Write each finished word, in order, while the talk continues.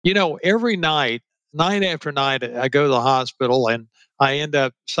Every night, night after night, I go to the hospital and I end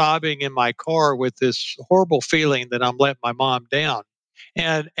up sobbing in my car with this horrible feeling that I'm letting my mom down.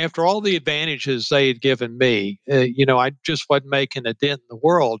 And after all the advantages they had given me, I just wasn't making a dent in the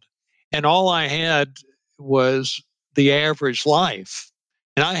world. And all I had was the average life.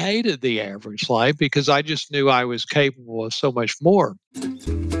 And I hated the average life because I just knew I was capable of so much more.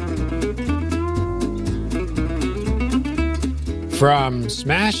 From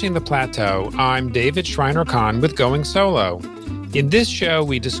Smashing the Plateau, I'm David Shriner-Cahn with Going Solo. In this show,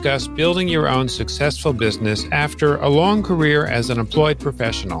 we discuss building your own successful business after a long career as an employed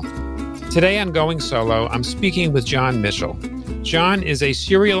professional. Today on Going Solo, I'm speaking with John Mitchell. John is a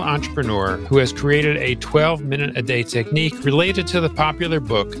serial entrepreneur who has created a 12-minute-a-day technique related to the popular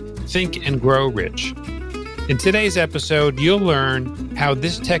book, Think and Grow Rich. In today's episode, you'll learn how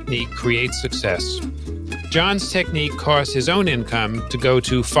this technique creates success. John's technique caused his own income to go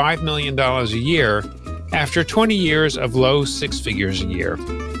to $5 million a year after 20 years of low six figures a year.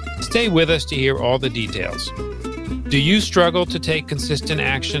 Stay with us to hear all the details. Do you struggle to take consistent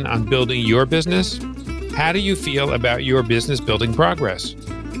action on building your business? How do you feel about your business building progress?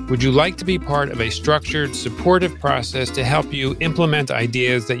 Would you like to be part of a structured, supportive process to help you implement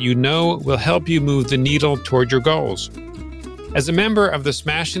ideas that you know will help you move the needle toward your goals? As a member of the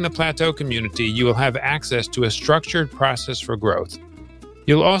Smashing the Plateau community, you will have access to a structured process for growth.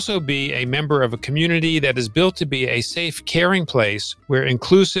 You'll also be a member of a community that is built to be a safe, caring place where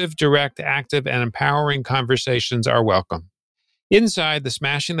inclusive, direct, active, and empowering conversations are welcome. Inside the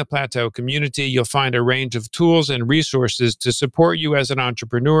Smashing the Plateau community, you'll find a range of tools and resources to support you as an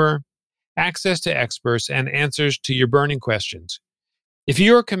entrepreneur, access to experts, and answers to your burning questions. If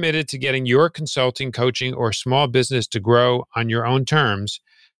you are committed to getting your consulting, coaching, or small business to grow on your own terms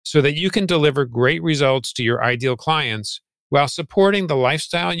so that you can deliver great results to your ideal clients while supporting the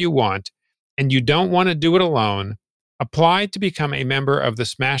lifestyle you want, and you don't want to do it alone, apply to become a member of the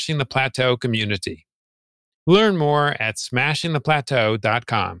Smashing the Plateau community. Learn more at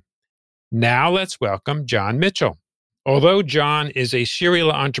smashingtheplateau.com. Now let's welcome John Mitchell. Although John is a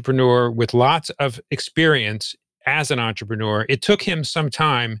serial entrepreneur with lots of experience as an entrepreneur, it took him some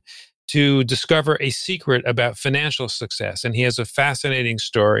time to discover a secret about financial success. And he has a fascinating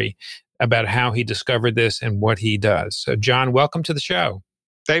story about how he discovered this and what he does. So, John, welcome to the show.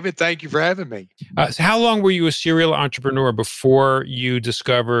 David, thank you for having me. So how long were you a serial entrepreneur before you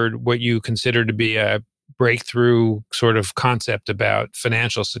discovered what you consider to be a breakthrough sort of concept about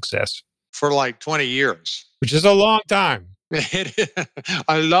financial success? For like 20 years. Which is a long time.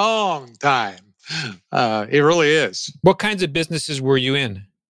 A long time. It really is. What kinds of businesses were you in?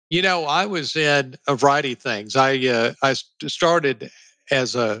 I was in a variety of things. I started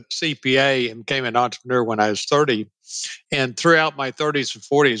as a CPA and became an entrepreneur when I was 30. And throughout my 30s and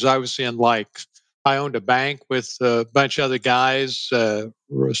 40s, I owned a bank with a bunch of other guys,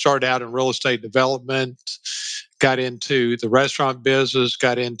 started out in real estate development, got into the restaurant business,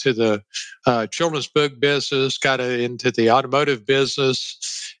 got into the children's book business, got into the automotive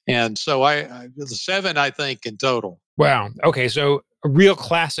business. And so I 7, I think, in total. Wow. Okay. So a real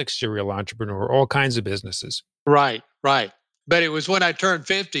classic serial entrepreneur, all kinds of businesses. Right. But it was when I turned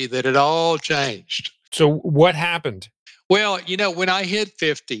 50 that it all changed. So what happened? Well, when I hit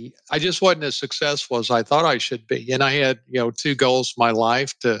 50, I just wasn't as successful as I thought I should be. And I had, 2 goals in my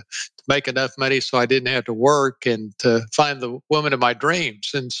life to make enough money so I didn't have to work and to find the woman of my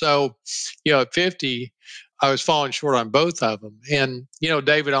dreams. And so, at 50, I was falling short on both of them. And,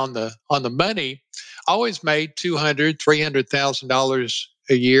 David, on the money, I always made $200,000, $300,000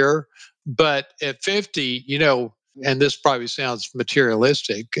 a year. But at 50, and this probably sounds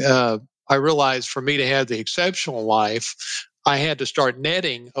materialistic, I realized for me to have the exceptional life, I had to start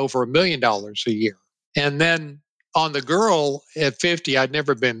netting over $1 million a year. And then on the girl at 50, I'd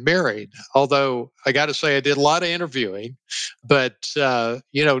never been married, although I got to say I did a lot of interviewing, but,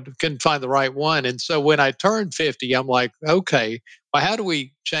 couldn't find the right one. And so when I turned 50, I'm like, okay, well, how do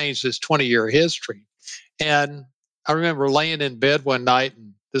we change this 20-year history? And I remember laying in bed one night,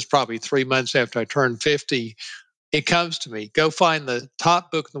 and this is probably 3 months after I turned 50, it comes to me, go find the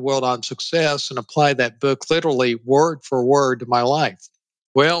top book in the world on success and apply that book literally word for word to my life.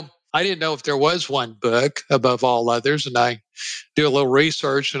 Well, I didn't know if there was one book above all others. And I do a little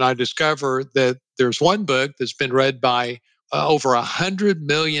research and I discover that there's one book that's been read by over 100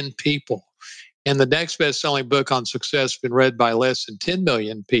 million people. And the next best-selling book on success has been read by less than 10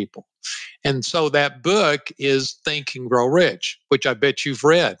 million people. And so that book is Think and Grow Rich, which I bet you've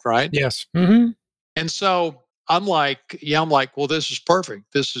read, right? Yes. Mm-hmm. And so I'm like, well, this is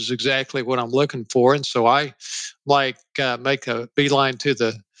perfect. This is exactly what I'm looking for. And so I make a beeline to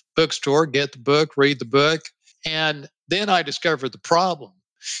the bookstore, get the book, read the book. And then I discovered the problem.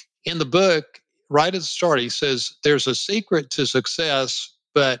 In the book, right at the start, he says there's a secret to success,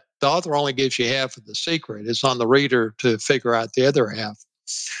 but the author only gives you half of the secret. It's on the reader to figure out the other half.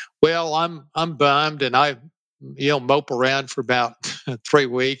 Well, I'm bummed, and I mope around for about 3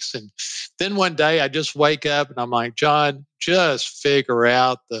 weeks, and then one day I just wake up and I'm like, John, just figure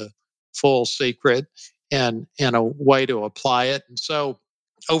out the full secret and a way to apply it. And so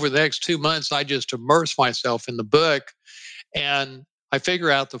over the next 2 months, I just immerse myself in the book, and I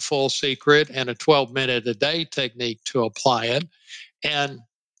figure out the full secret and a 12-minute a day technique to apply it. And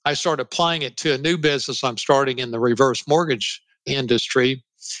I start applying it to a new business I'm starting in the reverse mortgage industry.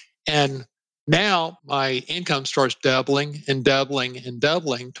 And now my income starts doubling and doubling and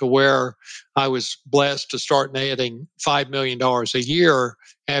doubling to where I was blessed to start netting $5 million a year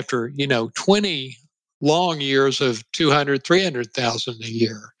after, 20 long years of 200, 300,000 a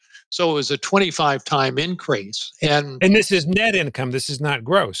year. So it was a 25 time increase. And this is net income. This is not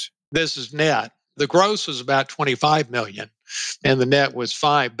gross. This is net. The gross was about 25 million and the net was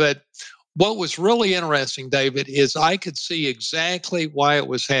 5. But what was really interesting, David, is I could see exactly why it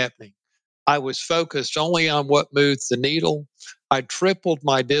was happening. I was focused only on what moved the needle. I tripled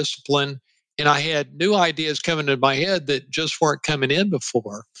my discipline, and I had new ideas coming into my head that just weren't coming in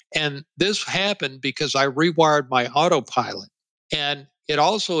before. And this happened because I rewired my autopilot. And it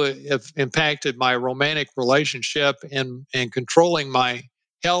also impacted my romantic relationship and controlling my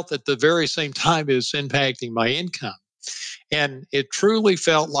health at the very same time it was impacting my income. And it truly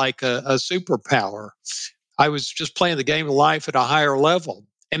felt like a superpower. I was just playing the game of life at a higher level.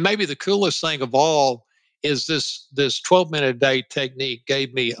 And maybe the coolest thing of all is this 12-minute a day technique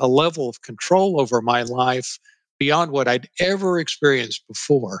gave me a level of control over my life beyond what I'd ever experienced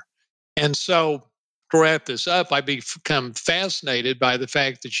before. And so to wrap this up, I become fascinated by the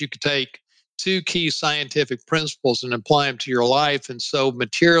fact that you could take two key scientific principles and apply them to your life and so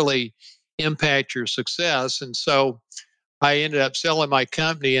materially impact your success. And so I ended up selling my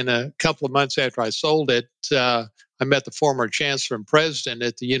company, and a couple of months after I sold it, I met the former chancellor and president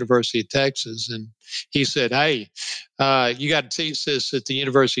at the University of Texas, and he said, "Hey, you got to teach this at the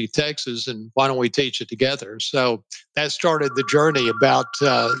University of Texas, and why don't we teach it together?" So that started the journey about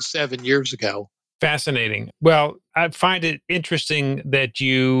 7 years ago. Fascinating. Well, I find it interesting that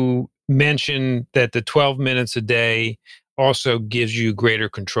you mentioned that the 12 minutes a day also gives you greater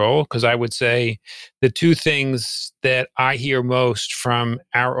control, because I would say the two things that I hear most from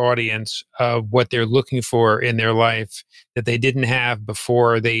our audience of what they're looking for in their life that they didn't have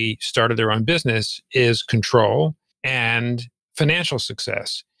before they started their own business is control and financial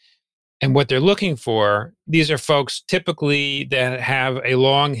success. And what they're looking for, these are folks typically that have a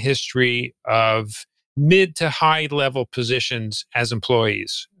long history of mid to high level positions as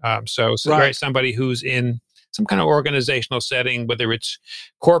employees. Right, somebody who's in some kind of organizational setting, whether it's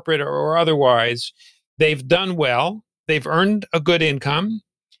corporate or otherwise, they've done well, they've earned a good income,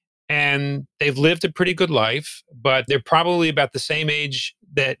 and they've lived a pretty good life, but they're probably about the same age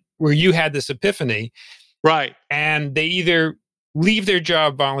that where you had this epiphany. right, And they either leave their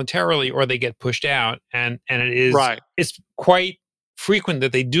job voluntarily or they get pushed out. And right, it's quite frequent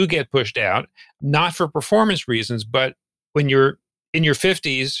that they do get pushed out, not for performance reasons, but when you're in your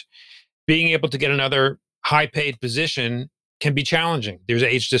 50s, being able to get another high paid position can be challenging. There's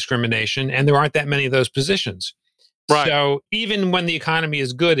age discrimination, and there aren't that many of those positions. right. So even when the economy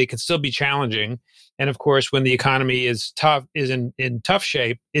is good, it can still be challenging. And of course, when the economy is in tough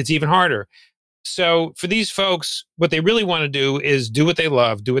shape, it's even harder. So for these folks, what they really want to do is do what they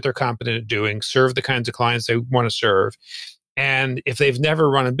love, do what they're competent at doing, serve the kinds of clients they want to serve. And if they've never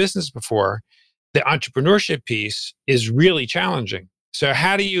run a business before, the entrepreneurship piece is really challenging. So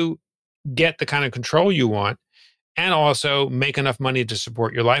how do you get the kind of control you want and also make enough money to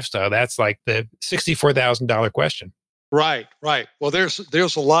support your lifestyle? That's like the $64,000 question. Right, right. Well, there's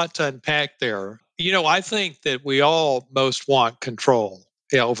a lot to unpack there. I think that we all most want control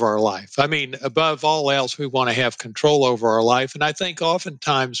over our life. I mean, above all else, we want to have control over our life. And I think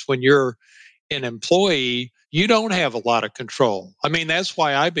oftentimes when you're an employee, you don't have a lot of control. I mean, that's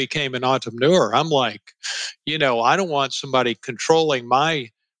why I became an entrepreneur. I'm like, I don't want somebody controlling my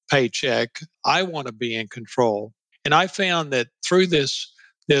paycheck. I want to be in control. And I found that through this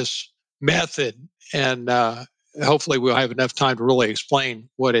method, and hopefully we'll have enough time to really explain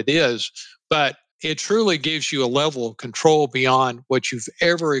what it is, but it truly gives you a level of control beyond what you've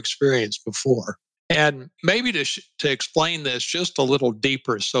ever experienced before. And maybe to explain this just a little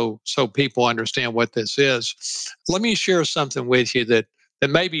deeper so people understand what this is, let me share something with you that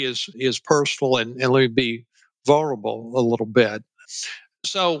maybe is personal, and let me be vulnerable a little bit.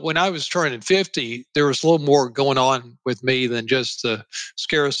 So when I was turning 50, there was a little more going on with me than just the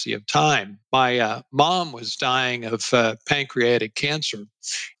scarcity of time. My mom was dying of pancreatic cancer.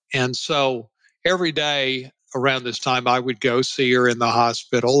 And so every day around this time, I would go see her in the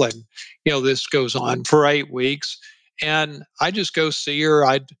hospital. And, this goes on for 8 weeks. And I just go see her.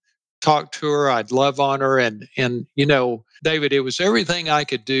 I'd talk to her. I'd love on her. And David, it was everything I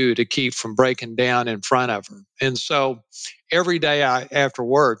could do to keep from breaking down in front of her. And so every day after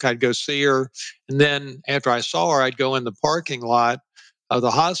work, I'd go see her. And then after I saw her, I'd go in the parking lot of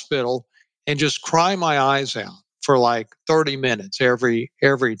the hospital and just cry my eyes out for like 30 minutes every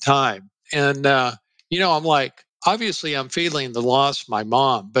time. And I'm like, obviously I'm feeling the loss of my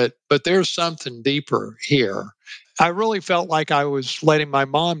mom, but there's something deeper here. I really felt like I was letting my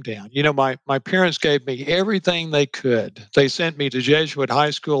mom down. My parents gave me everything they could. They sent me to Jesuit High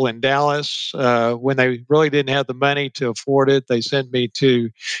School in Dallas when they really didn't have the money to afford it. They sent me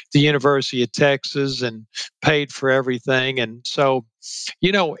to the University of Texas and paid for everything. And so,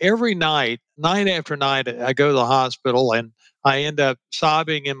 every night after night, I go to the hospital and I end up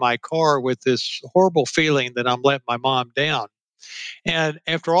sobbing in my car with this horrible feeling that I'm letting my mom down. And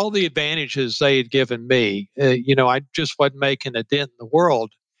after all the advantages they had given me, I just wasn't making a dent in the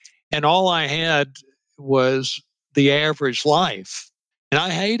world. And all I had was the average life. And I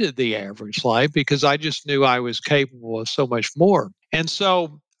hated the average life because I just knew I was capable of so much more. And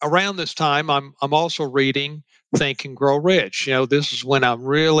so around this time, I'm also reading Think and Grow Rich. This is when I'm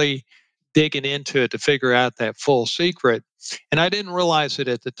really digging into it to figure out that full secret. And I didn't realize it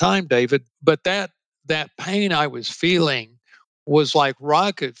at the time, David, but that pain I was feeling was like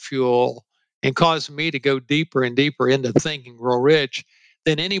rocket fuel and caused me to go deeper and deeper into Think and Grow Rich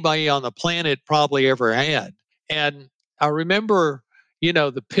than anybody on the planet probably ever had. And I remember,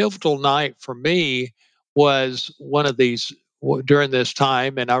 the pivotal night for me was one of these during this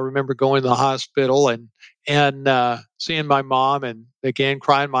time. And I remember going to the hospital and seeing my mom and again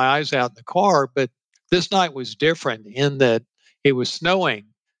crying my eyes out in the car. But this night was different in that it was snowing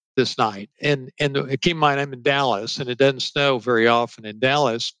this night. And keep in mind, I'm in Dallas and it doesn't snow very often in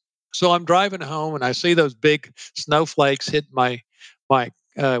Dallas. So I'm driving home and I see those big snowflakes hit my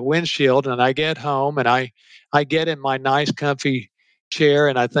windshield, and I get home and I get in my nice comfy chair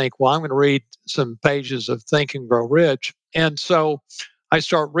and I think, well, I'm going to read some pages of Think and Grow Rich. And so I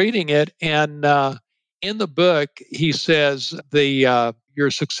start reading it, and in the book he says the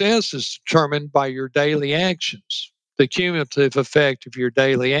your success is determined by your daily actions, the cumulative effect of your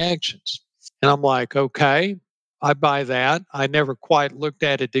daily actions. And I'm like, okay, I buy that. I never quite looked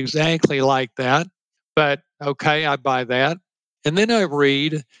at it exactly like that, but okay, I buy that. And then I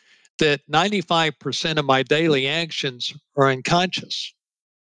read that 95% of my daily actions are unconscious.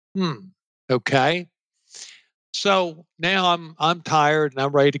 Okay. So now I'm tired and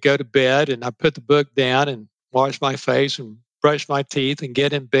I'm ready to go to bed, and I put the book down and wash my face and brush my teeth and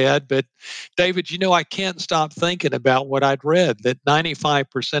get in bed. But David, I can't stop thinking about what I'd read, that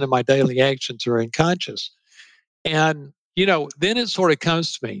 95% of my daily actions are unconscious. And, then it sort of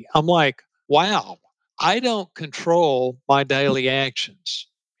comes to me. I'm like, wow, I don't control my daily actions.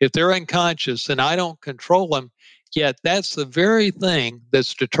 If they're unconscious, then I don't control them. Yet that's the very thing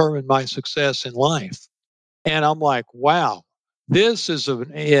that's determined my success in life. And I'm like, wow, this is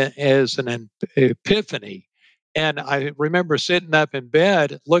an epiphany. And I remember sitting up in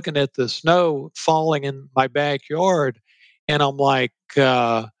bed looking at the snow falling in my backyard. And I'm like,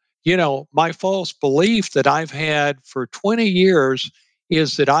 my false belief that I've had for 20 years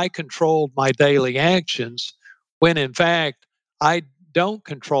is that I controlled my daily actions, when in fact, I don't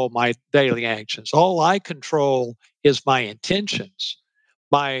control my daily actions. All I control is my intentions.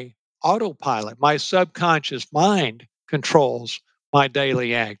 My autopilot, my subconscious mind controls my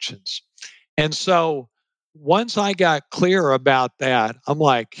daily actions. And so once I got clear about that, I'm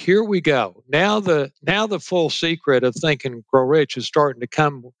like, here we go. Now the full secret of Think and Grow Rich is starting to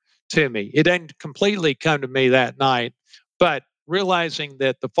come to me. It didn't completely come to me that night, but realizing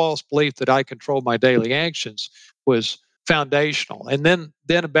that the false belief that I control my daily actions was foundational. And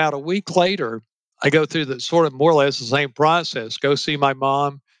then about a week later, I go through the sort of more or less the same process. Go see my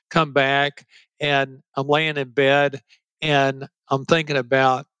mom, come back, and I'm laying in bed and I'm thinking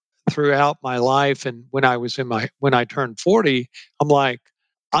about throughout my life, and when I turned 40, I'm like,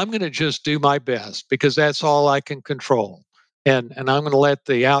 I'm going to just do my best because that's all I can control. And I'm going to let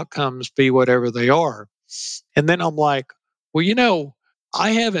the outcomes be whatever they are. And then I'm like, well, I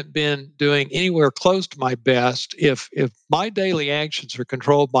haven't been doing anywhere close to my best if my daily actions are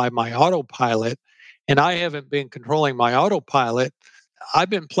controlled by my autopilot and I haven't been controlling my autopilot. I've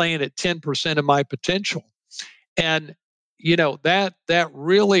been playing at 10% of my potential. And that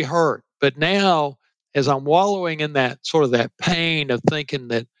really hurt. But now, as I'm wallowing in that sort of that pain of thinking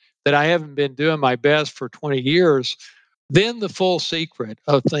that I haven't been doing my best for 20 years, then the full secret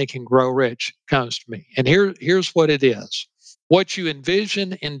of thinking grow rich comes to me. And here's what it is. What you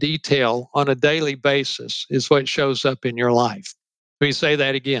envision in detail on a daily basis is what shows up in your life. Let me say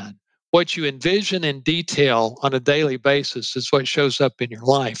that again. What you envision in detail on a daily basis is what shows up in your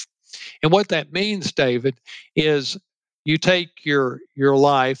life. And what that means, David, is you take your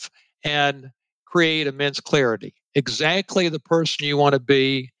life and create immense clarity. Exactly the person you want to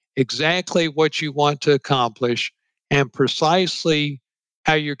be, exactly what you want to accomplish, and precisely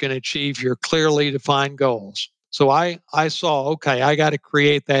how you're going to achieve your clearly defined goals. So I saw, okay, I got to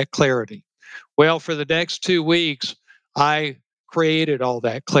create that clarity. Well, for the next 2 weeks, I created all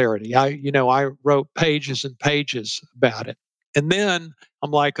that clarity. I wrote pages and pages about it. And then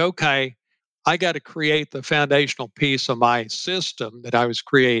I'm like, okay, I got to create the foundational piece of my system that I was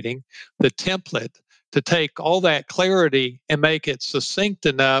creating, the template, to take all that clarity and make it succinct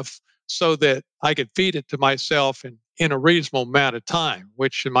enough so that I could feed it to myself in a reasonable amount of time,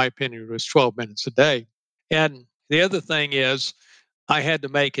 which in my opinion was 12 minutes a day. And the other thing is, I had to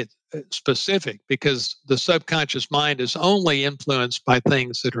make it specific because the subconscious mind is only influenced by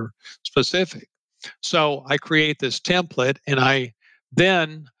things that are specific. So I create this template and I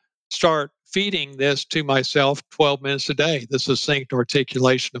then start feeding this to myself 12 minutes a day, the succinct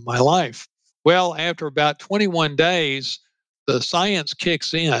articulation of my life. Well, after about 21 days, the science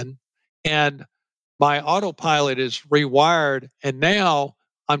kicks in and my autopilot is rewired. And now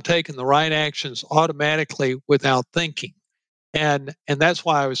I'm taking the right actions automatically without thinking. And that's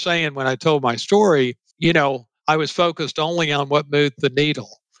why I was saying when I told my story, I was focused only on what moved the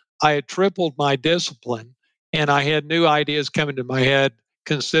needle. I had tripled my discipline and I had new ideas coming to my head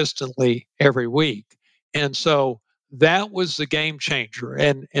consistently every week. And so that was the game changer.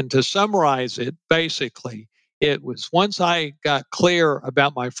 And to summarize it, basically, it was once I got clear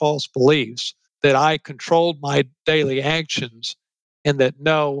about my false beliefs that I controlled my daily actions and that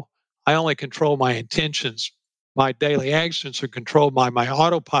no, I only control my intentions. My daily actions are controlled by my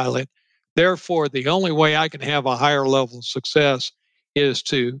autopilot. Therefore, the only way I can have a higher level of success is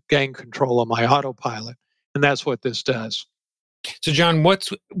to gain control of my autopilot. And that's what this does. So, John, what's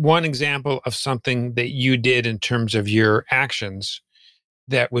one example of something that you did in terms of your actions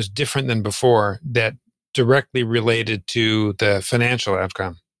that was different than before that directly related to the financial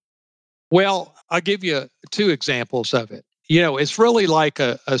outcome? Well, I'll give you two examples of it. It's really like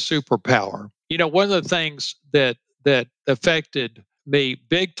a superpower. One of the things that affected me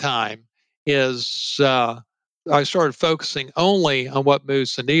big time is I started focusing only on what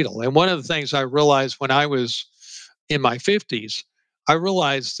moves the needle. And one of the things I realized when I was in my 50s, I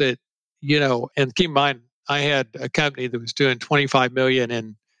realized that, and keep in mind, I had a company that was doing 25 million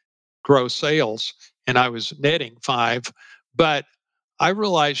in gross sales and I was netting 5. But I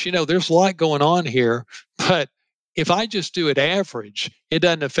realized, there's a lot going on here, but if I just do it average, it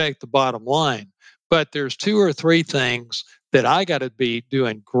doesn't affect the bottom line. But there's 2 or 3 things that I got to be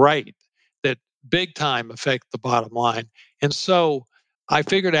doing great that big time affect the bottom line. And so I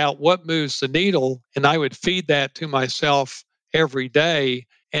figured out what moves the needle and I would feed that to myself every day.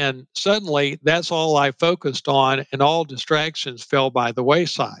 And suddenly that's all I focused on and all distractions fell by the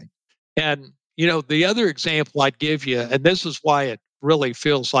wayside. And, the other example I'd give you, and this is why it really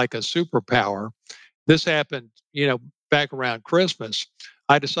feels like a superpower. This happened, back around Christmas.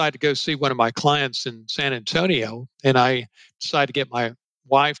 I decided to go see one of my clients in San Antonio, and I decided to get my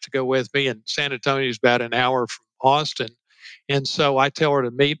wife to go with me. And San Antonio is about an hour from Austin. And so I tell her to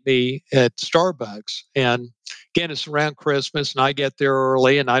meet me at Starbucks. And again, it's around Christmas, and I get there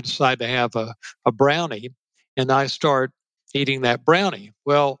early, and I decide to have a brownie, and I start eating that brownie.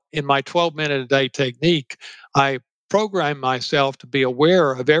 Well, in my 12-minute a day technique, I program myself to be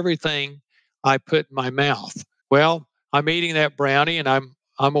aware of everything I put in my mouth. Well, I'm eating that brownie and I'm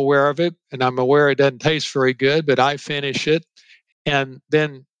aware of it and I'm aware it doesn't taste very good, but I finish it. And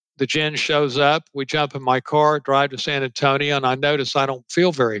then the Jen shows up. We jump in my car, drive to San Antonio, and I notice I don't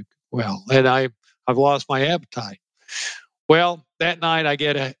feel very well and I've lost my appetite. Well, that night I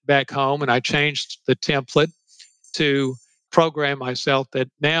get back home and I changed the template to program myself that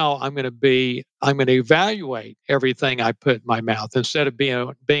now I'm going to evaluate everything I put in my mouth. Instead of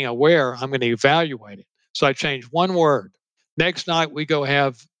being aware, I'm going to evaluate it. So I changed one word. Next night we go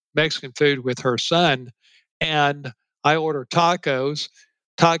have Mexican food with her son and I order tacos.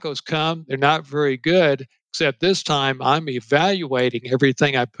 Tacos come, they're not very good, except this time I'm evaluating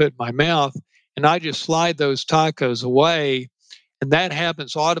everything I put in my mouth and I just slide those tacos away and that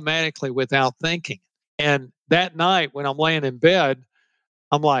happens automatically without thinking. And that night when I'm laying in bed,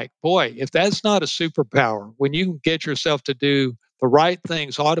 I'm like, boy, if that's not a superpower, when you can get yourself to do the right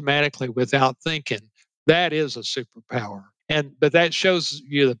things automatically without thinking, that is a superpower. But that shows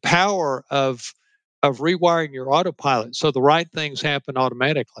you the power of rewiring your autopilot so the right things happen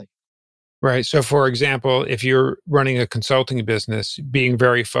automatically. Right. So, for example, if you're running a consulting business, being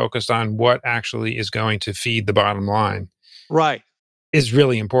very focused on what actually is going to feed the bottom line Right. is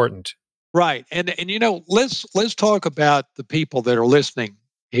really important. Right. And let's talk about the people that are listening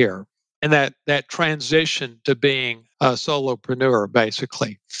here and that transition to being a solopreneur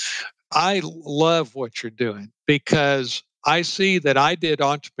basically. I love what you're doing because I see that I did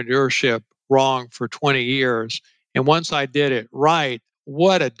entrepreneurship wrong for 20 years. And once I did it right,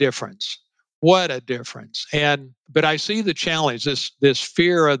 what a difference. What a difference. But I see the challenge, this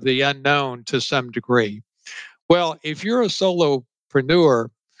fear of the unknown to some degree. Well, if you're a solopreneur,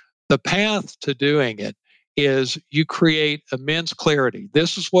 the path to doing it is you create immense clarity.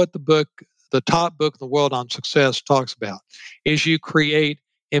 This is what the top book in the world on success talks about, is you create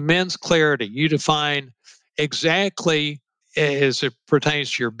immense clarity. You define exactly as it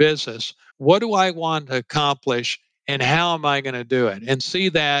pertains to your business, what do I want to accomplish and how am I going to do it? And see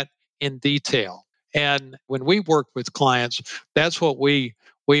that in detail. And when we work with clients, that's what we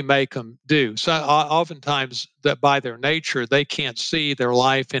make them do. So oftentimes that by their nature, they can't see their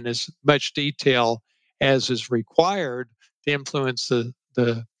life in as much detail as is required to influence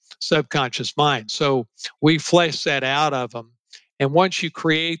the subconscious mind. So we flesh that out of them. And once you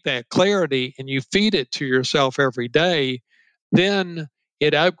create that clarity and you feed it to yourself every day, then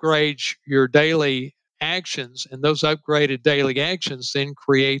it upgrades your daily actions, and those upgraded daily actions then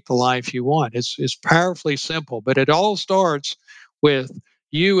create the life you want. It's powerfully simple, but it all starts with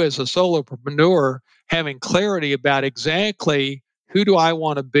you as a solopreneur having clarity about exactly who do I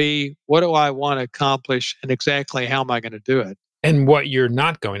want to be, what do I want to accomplish, and exactly how am I going to do it. And what you're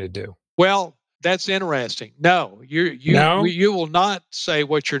not going to do. Well, that's interesting. No, No? you will not say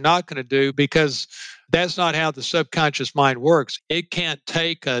what you're not going to do because that's not how the subconscious mind works. It can't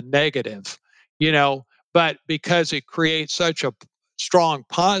take a negative, you know, but because it creates such a strong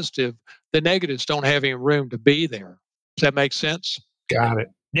positive, the negatives don't have any room to be there. Does that make sense? Got it.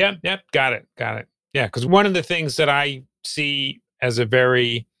 Yep, yep, got it, got it. Yeah, because one of the things that I see as a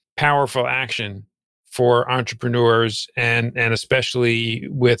very powerful action for entrepreneurs and especially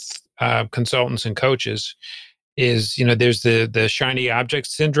with consultants and coaches is, there's the shiny object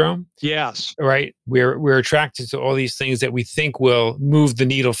syndrome, Yes. right? We're attracted to all these things that we think will move the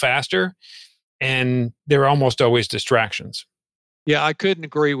needle faster, and they're almost always distractions. Yeah, I couldn't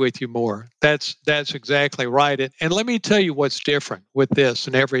agree with you more. That's exactly right. And let me tell you what's different with this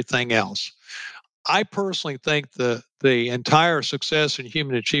and everything else. I personally think the entire success and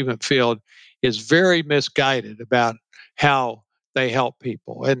human achievement field is very misguided about how they help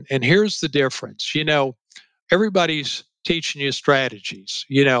people. And here's the difference. Everybody's teaching you strategies,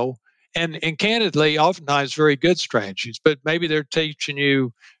 and candidly, oftentimes very good strategies, but maybe they're teaching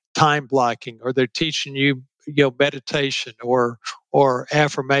you time blocking or they're teaching you, meditation or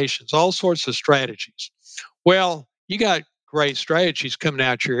affirmations, all sorts of strategies. Well, you got great strategies coming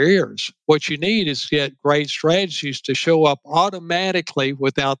out your ears. What you need is get great strategies to show up automatically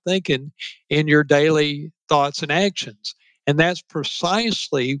without thinking in your daily thoughts and actions. And that's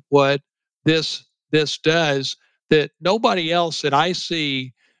precisely what this does that nobody else that I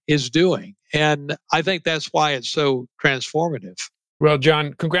see is doing. And I think that's why it's so transformative. Well,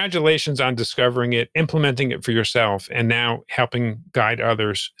 John, congratulations on discovering it, implementing it for yourself, and now helping guide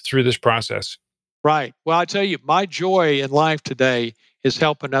others through this process. Right. Well, I tell you, my joy in life today is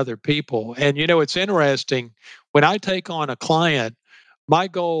helping other people. And it's interesting. When I take on a client, my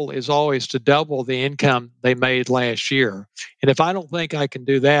goal is always to double the income they made last year. And if I don't think I can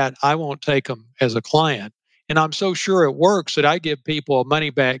do that, I won't take them as a client. And I'm so sure it works that I give people a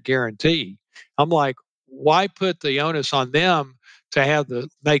money back guarantee. I'm like, why put the onus on them to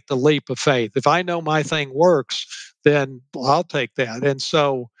make the leap of faith? If I know my thing works, then I'll take that. And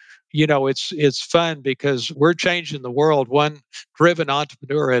so, it's fun because we're changing the world one driven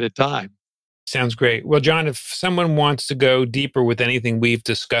entrepreneur at a time. Sounds great. Well, John, if someone wants to go deeper with anything we've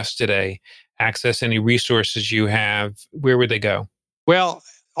discussed today, access any resources you have, where would they go? Well,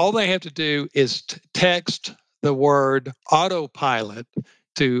 all they have to do is text the word autopilot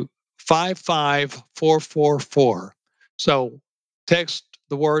to 55444. So text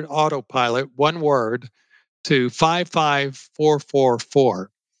the word autopilot, one word, to 55444.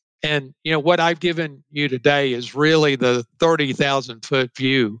 And what I've given you today is really the 30,000 foot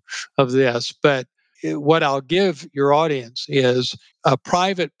view of this, but what I'll give your audience is a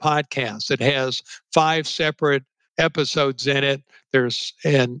private podcast that has 5 separate episodes in it.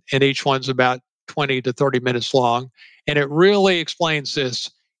 And each one's about 20 to 30 minutes long. And it really explains this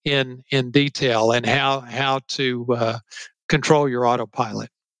in detail and how to control your autopilot.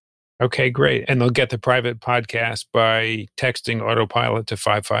 Okay, great. And they'll get the private podcast by texting autopilot to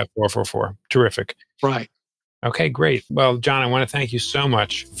 55444. Terrific. Right. Okay, great. Well, John, I want to thank you so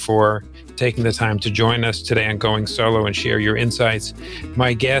much for taking the time to join us today on Going Solo and share your insights.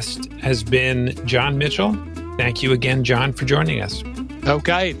 My guest has been John Mitchell. Thank you again, John, for joining us.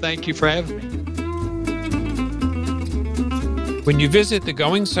 Okay, thank you for having me. When you visit the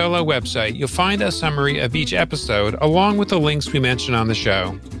Going Solo website, you'll find a summary of each episode along with the links we mentioned on the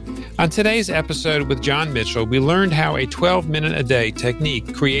show. On today's episode with John Mitchell, we learned how a 12-minute-a-day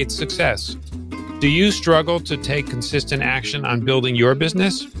technique creates success. Do you struggle to take consistent action on building your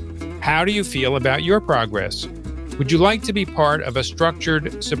business? How do you feel about your progress? Would you like to be part of a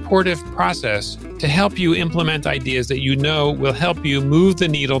structured, supportive process to help you implement ideas that you know will help you move the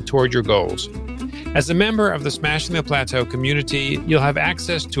needle toward your goals? As a member of the Smashing the Plateau community, you'll have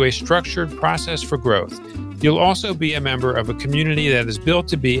access to a structured process for growth. You'll also be a member of a community that is built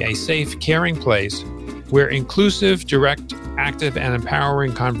to be a safe, caring place where inclusive, direct, active, and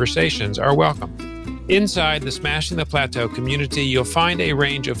empowering conversations are welcome. Inside the Smashing the Plateau community, you'll find a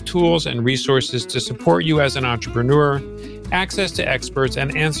range of tools and resources to support you as an entrepreneur, access to experts,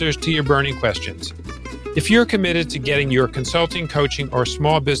 and answers to your burning questions. If you're committed to getting your consulting, coaching, or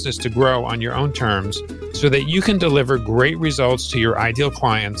small business to grow on your own terms so that you can deliver great results to your ideal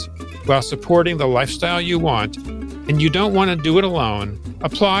clients while supporting the lifestyle you want, and you don't want to do it alone,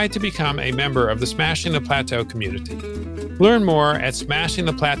 apply to become a member of the Smashing the Plateau community. Learn more at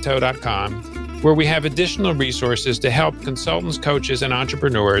smashingtheplateau.com, where we have additional resources to help consultants, coaches, and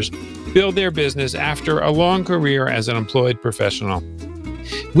entrepreneurs build their business after a long career as an employed professional.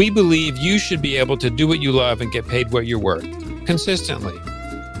 We believe you should be able to do what you love and get paid what you're worth, consistently.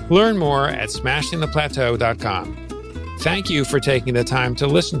 Learn more at smashingtheplateau.com. Thank you for taking the time to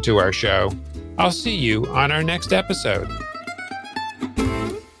listen to our show. I'll see you on our next episode.